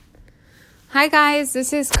Hi guys,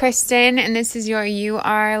 this is Kristen and this is your You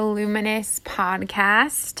Are Luminous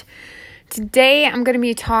podcast. Today I'm going to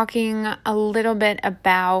be talking a little bit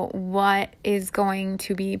about what is going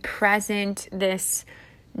to be present this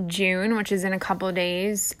June, which is in a couple of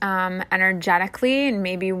days, energetically, and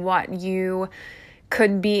maybe what you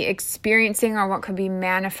could be experiencing or what could be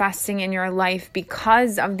manifesting in your life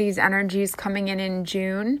because of these energies coming in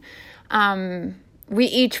June. We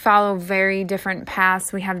each follow very different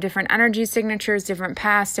paths. We have different energy signatures, different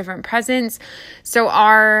paths, different presents. So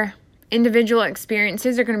our individual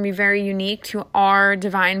experiences are going to be very unique to our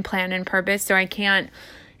divine plan and purpose. So I can't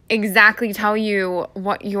exactly tell you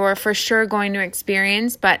what you're for sure going to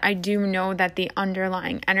experience, but I do know that the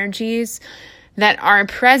underlying energies that are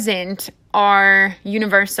present are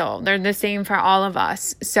universal. They're the same for all of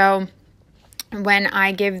us. So when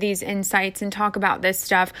I give these insights and talk about this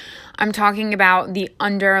stuff, I'm talking about the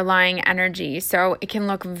underlying energy. So it can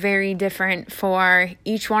look very different for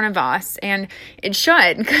each one of us, and it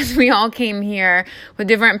should, because we all came here with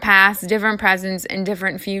different paths, different presents, and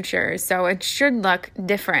different futures. So it should look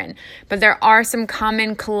different. But there are some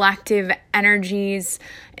common collective energies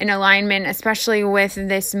in alignment, especially with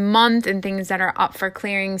this month and things that are up for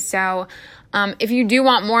clearing. So if you do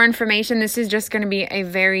want more information, this is just going to be a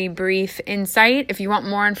very brief insight. If you want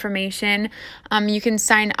more information, you can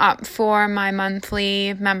sign up for my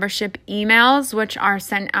monthly membership emails, which are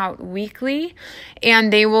sent out weekly,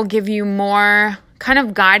 and they will give you more kind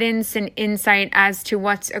of guidance and insight as to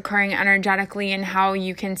what's occurring energetically and how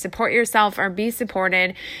you can support yourself or be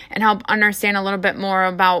supported and help understand a little bit more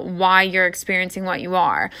about why you're experiencing what you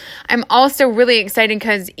are. I'm also really excited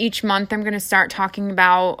because each month I'm going to start talking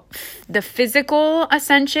about the physical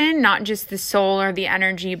ascension, not just the soul or the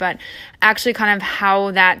energy, but actually kind of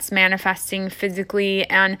how that's manifesting physically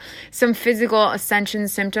and some physical ascension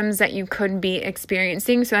symptoms that you could be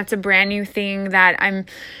experiencing. So that's a brand new thing that I'm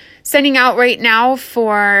sending out right now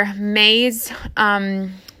for May's,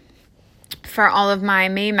 for all of my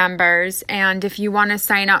May members. And if you want to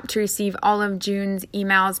sign up to receive all of June's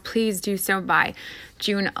emails, please do so by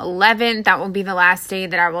June 11th. That will be the last day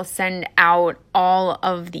that I will send out all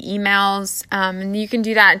of the emails. And you can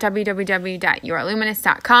do that at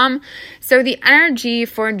www.yourluminous.com. So the energy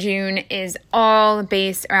for June is all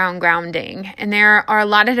based around grounding. And there are a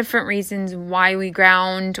lot of different reasons why we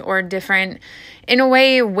ground, or different, in a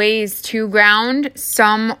way, ways to ground.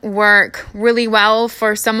 Some work really well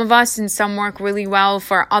for some of us and some work really well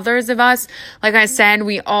for others of us. Like I said,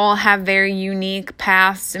 we all have very unique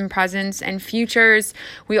paths and presents and futures.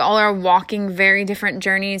 We all are walking very different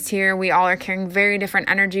journeys here. We all are carrying very different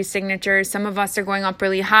energy signatures. Some of us are going up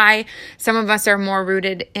really high. Some of us are more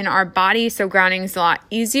rooted in our body, so grounding is a lot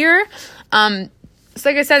easier. So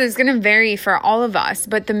like I said, it's going to vary for all of us,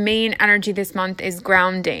 but the main energy this month is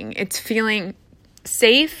grounding. It's feeling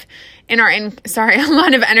safe a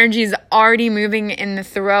lot of energy is already moving in the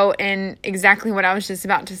throat, and exactly what I was just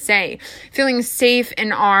about to say. Feeling safe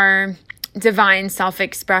in our divine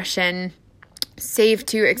self-expression, safe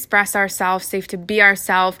to express ourselves, safe to be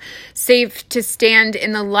ourselves, safe to stand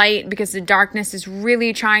in the light, because the darkness is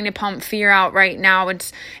really trying to pump fear out right now.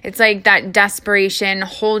 It's like that desperation,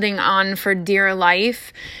 holding on for dear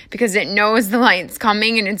life, because it knows the light's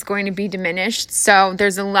coming and it's going to be diminished. So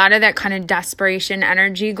there's a lot of that kind of desperation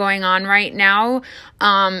energy going on right now,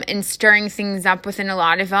 and stirring things up within a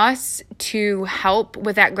lot of us to help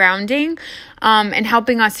with that grounding, and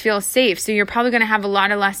helping us feel safe. So you're probably going to have a lot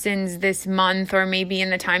of lessons this month, or maybe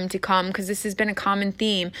in the time to come, because this has been a common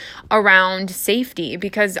theme around safety.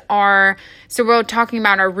 Because so we're talking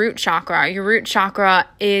about our root chakra. Your root chakra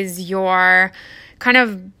is your kind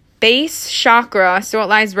of base chakra, so it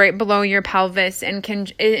lies right below your pelvis, and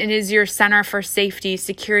it is your center for safety,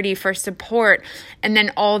 security, for support, and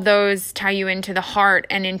then all those tie you into the heart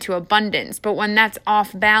and into abundance. But when that's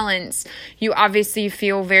off balance, you obviously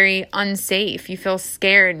feel very unsafe. You feel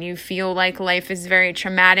scared. You feel like life is very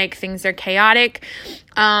traumatic. Things are chaotic.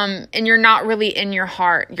 And you're not really in your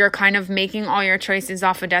heart. You're kind of making all your choices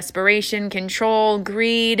off of desperation, control,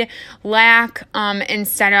 greed, lack,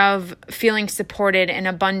 instead of feeling supported and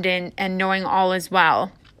abundant and knowing all is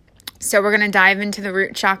well. So we're going to dive into the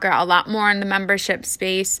root chakra a lot more in the membership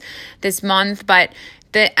space this month, but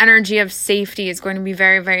the energy of safety is going to be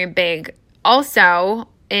very, very big. Also,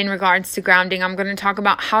 in regards to grounding, I'm going to talk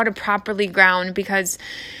about how to properly ground, because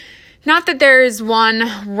not that there is one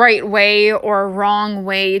right way or wrong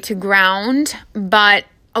way to ground, but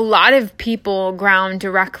a lot of people ground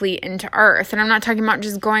directly into earth. And I'm not talking about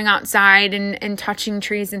just going outside and touching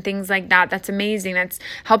trees and things like that. That's amazing. That's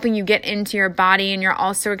helping you get into your body, and you're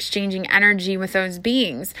also exchanging energy with those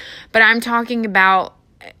beings. But I'm talking about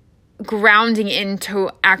grounding into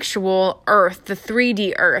actual earth, the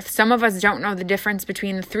 3D earth. Some of us don't know the difference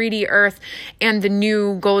between the 3D earth and the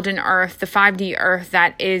new golden earth, the 5D earth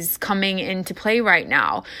that is coming into play right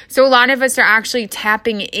now. So a lot of us are actually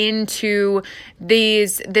tapping into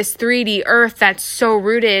this 3D earth that's so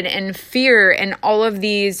rooted in fear and all of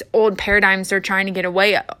these old paradigms they're trying to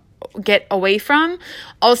get away from.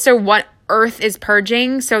 Also, what earth is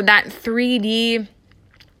purging. So that 3D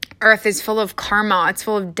earth is full of karma. It's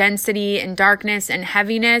full of density and darkness and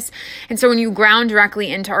heaviness. And so when you ground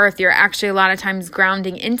directly into earth, you're actually a lot of times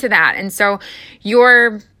grounding into that. And so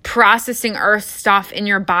you're processing earth stuff in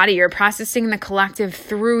your body. You're processing the collective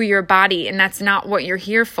through your body. And that's not what you're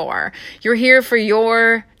here for. You're here for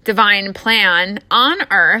your divine plan on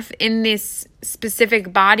earth in this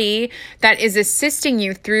specific body that is assisting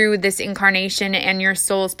you through this incarnation and your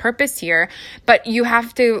soul's purpose here. But you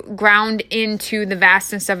have to ground into the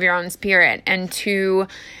vastness of your own spirit and to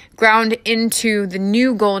ground into the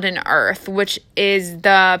new golden earth, which is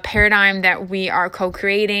the paradigm that we are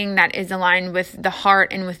co-creating that is aligned with the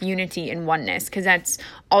heart and with unity and oneness, because that's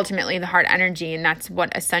ultimately the heart energy, and that's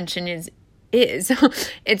what ascension is.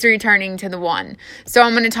 It's returning to the one. So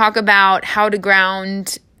I'm going to talk about how to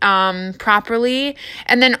ground properly.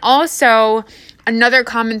 And then also another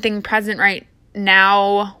common thing present right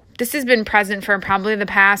now, this has been present for probably the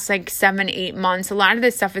past 7-8 months. A lot of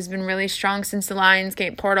this stuff has been really strong since the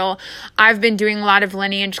Lionsgate portal. I've been doing a lot of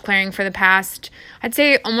lineage clearing for the past, I'd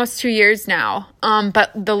say almost 2 years now.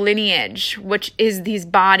 But the lineage, which is these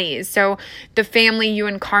bodies. So the family you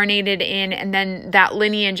incarnated in, and then that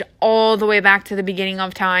lineage all the way back to the beginning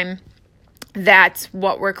of time. That's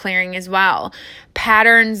what we're clearing as well.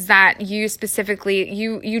 Patterns that you specifically,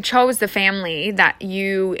 you chose the family that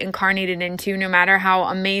you incarnated into, no matter how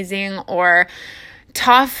amazing or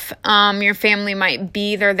tough your family might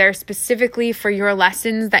be. They're there specifically for your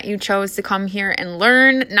lessons that you chose to come here and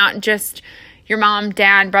learn, not just your mom,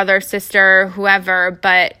 dad, brother, sister, whoever,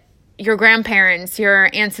 but your grandparents, your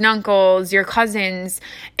aunts and uncles, your cousins,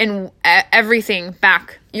 and everything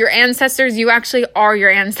back. Your ancestors, you actually are your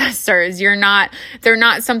ancestors. They're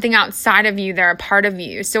not something outside of you. They're a part of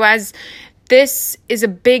you. So as this is a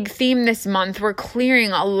big theme this month, we're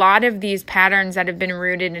clearing a lot of these patterns that have been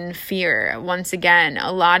rooted in fear. Once again,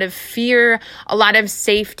 a lot of fear, a lot of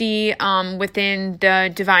safety within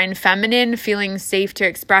the divine feminine, feeling safe to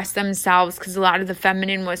express themselves because a lot of the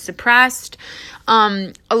feminine was suppressed.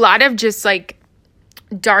 A lot of just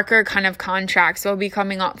darker kind of contracts will be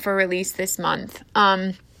coming up for release this month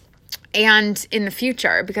and in the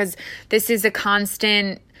future, because this is a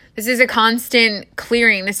constant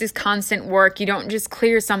clearing. This is constant work. You don't just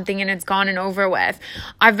clear something and it's gone and over with.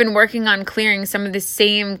 I've been working on clearing some of the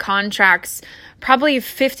same contracts, probably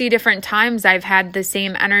 50 different times I've had the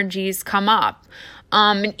same energies come up.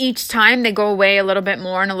 And each time they go away a little bit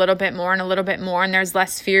more and a little bit more and a little bit more, and there's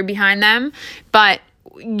less fear behind them. But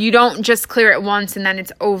you don't just clear it once and then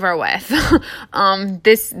it's over with.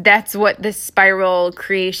 That's what this spiral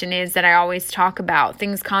creation is that I always talk about.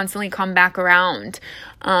 Things constantly come back around.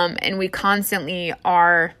 And we constantly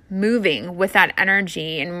are moving with that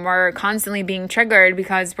energy, and we're constantly being triggered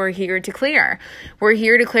because we're here to clear. We're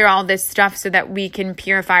here to clear all this stuff so that we can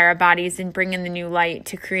purify our bodies and bring in the new light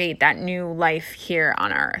to create that new life here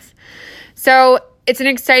on earth. So it's an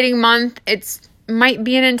exciting month. It might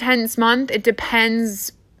be an intense month. It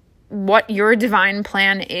depends what your divine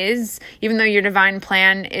plan is, even though your divine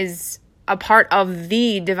plan is a part of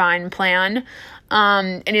the divine plan.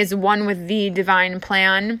 It is one with the divine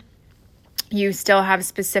plan. You still have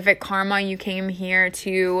specific karma you came here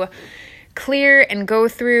to clear and go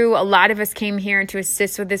through. A lot of us came here to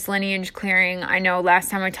assist with this lineage clearing. I know last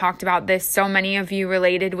time I talked about this, so many of you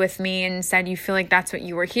related with me and said you feel like that's what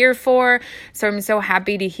you were here for. So I'm so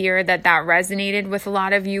happy to hear that resonated with a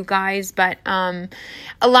lot of you guys. But a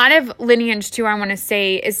lot of lineage too, I want to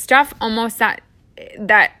say, is stuff almost that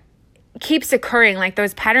keeps occurring, like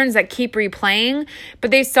those patterns that keep replaying,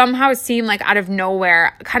 but they somehow seem out of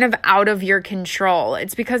nowhere, kind of out of your control.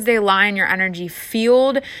 It's because they lie in your energy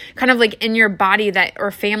field, kind of in your body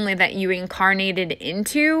or family that you incarnated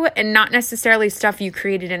into, and not necessarily stuff you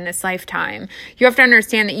created in this lifetime. You have to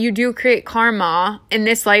understand that you do create karma in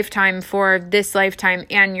this lifetime for this lifetime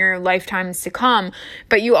and your lifetimes to come,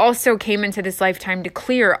 but you also came into this lifetime to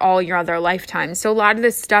clear all your other lifetimes. So a lot of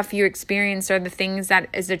the stuff you experience are the things that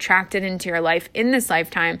is attracted into your life in this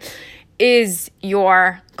lifetime is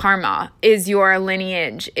your karma, is your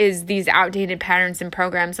lineage, is these outdated patterns and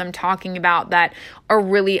programs I'm talking about that are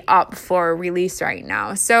really up for release right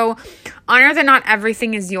now. So honor that not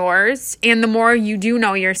everything is yours. And the more you do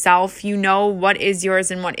know yourself, you know what is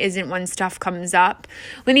yours and what isn't when stuff comes up.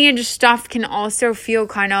 Lineage stuff can also feel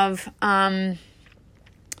kind of,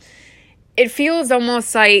 it feels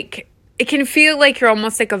almost like, it can feel like you're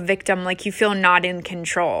almost like a victim, like you feel not in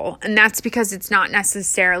control. And that's because it's not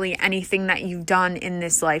necessarily anything that you've done in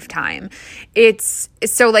this lifetime. It's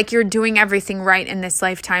so like you're doing everything right in this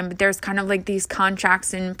lifetime, but there's kind of like these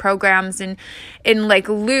contracts and programs and in like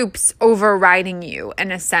loops overriding you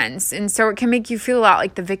in a sense. And so it can make you feel a lot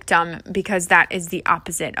like the victim because that is the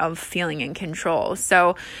opposite of feeling in control.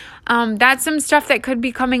 So that's some stuff that could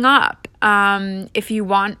be coming up. If you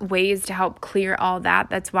want ways to help clear all that,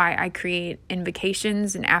 that's why I create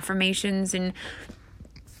invocations and affirmations and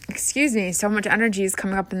so much energy is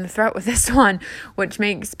coming up in the throat with this one, which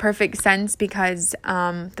makes perfect sense because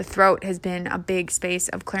the throat has been a big space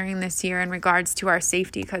of clearing this year in regards to our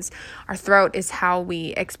safety, because our throat is how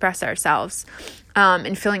we express ourselves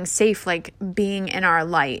and feeling safe, like being in our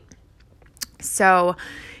light. So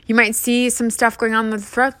you might see some stuff going on with the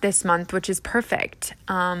throat this month, which is perfect.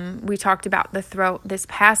 We talked about the throat this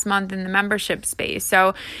past month in the membership space.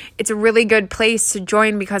 So it's a really good place to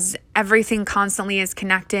join because everything constantly is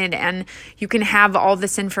connected and you can have all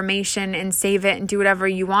this information and save it and do whatever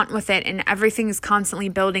you want with it. And everything is constantly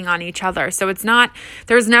building on each other. So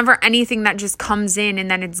there's never anything that just comes in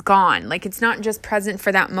and then it's gone. Like it's not just present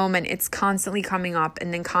for that moment. It's constantly coming up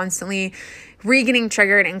and then constantly getting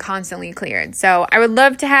triggered and constantly cleared. So I would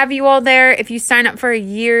love to have you all there. If you sign up for a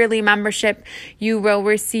yearly membership, you will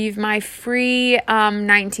receive my free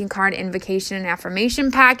 19 card invocation and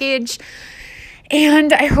affirmation package.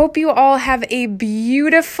 And I hope you all have a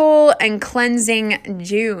beautiful and cleansing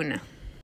June.